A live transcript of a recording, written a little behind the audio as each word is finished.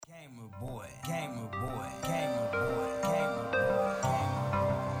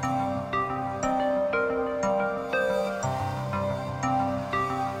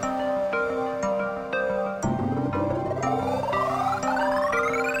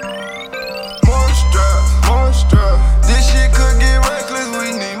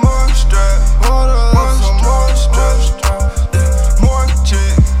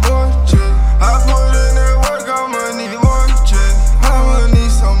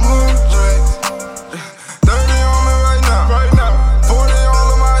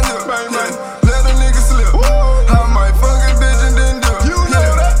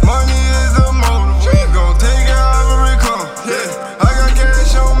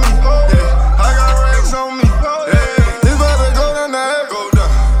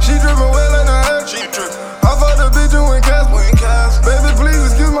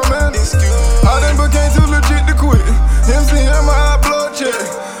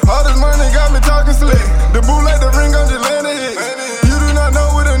The bootleg, the ring, I'm just landing hits. You do not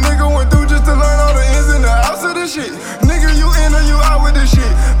know what a nigga went through just to learn all the ins and the outs of this shit. Nigga, you in or you out with this shit.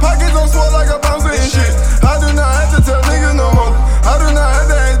 Pockets on swole like a bouncer and shit. I do not have to tell niggas no more. I do not have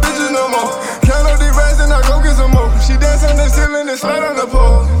to ask bitches no more. Count up these racks and I go get some more. She dance on the ceiling and slide on the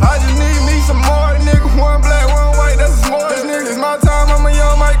pole. I just need me some more nigga. One black, one white, that's a smart nigga. It's my time, I'm a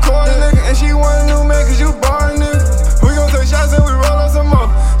young Mike nigga. And she want a new man cause you born nigga. We gon' take shots and we roll up some more.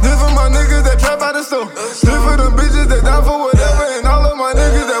 This for my niggas that trap out the store. This for the bitches that down for whatever. And all of my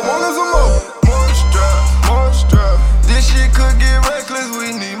niggas that want us some more. More strap, more strap. This shit could get reckless,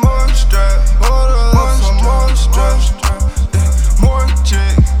 we need more strap. Hold on, some more strap. More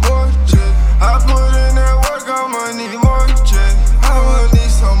chick, more chick. I put in that work, I'ma need more chick. I'ma need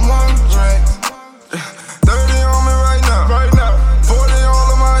some more drinks. 30 on me right now, 40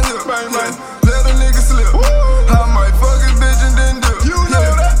 all of my hips, let a nigga slip. I might fuck his bitch and then dip. You know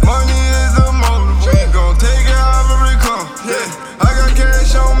that money is a motive, we gon' take it however it come. I got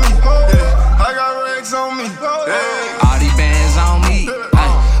cash on me, I got racks on me. All these bands on me,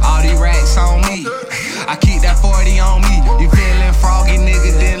 all these racks on me. I keep that 40 on me. You feeling froggy,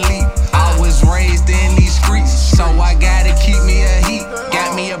 nigga, then leap. I was raised in these streets, so I gotta keep me a heat.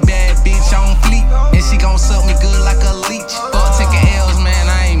 Got me a bad bitch on fleek, and she gon' suck me good like a leech. Fuck taking L's, man,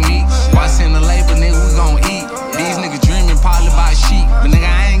 I ain't meek. Watch in the label, nigga, we gon' eat. These niggas dreaming probably about sheep, but nigga,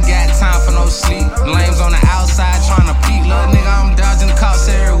 I ain't got time for no sleep. Lames on the outside tryna peek, little nigga, I'm dodging the cops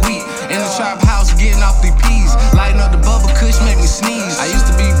every week. In the trap house, getting off the peas. Lighting up the bubble kush, make me sneeze. I used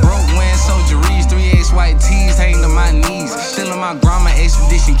to be broke, wearing soldieries, 3X white tees, hanging to my knees. Still in my grandma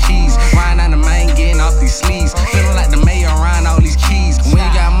expedition keys. Riding out the main, getting off these sleeves. Feeling like the mayor around all these keys. When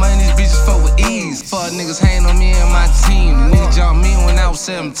you got money, these bitches fuck with ease. Fuck niggas hanging on me and my team. The nigga jumped me when I was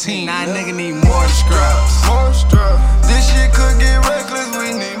 17. Now a nigga need more scraps. More strap. This shit could get reckless,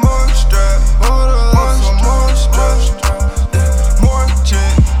 we need more strap. Hold on, some more strap. More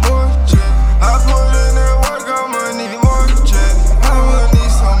chick, more chick. I put in that work, I'ma need more chick. I'ma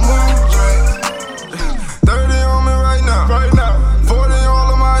need some more drinks. 30 on me right now, 40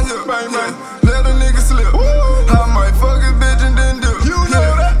 all of my hips, let a nigga slip. I might fuck his bitch and then dip. You know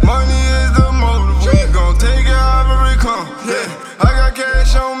that money is the motive, we gon' take it however it come. I got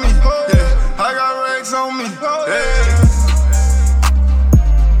cash on me, I got racks on me.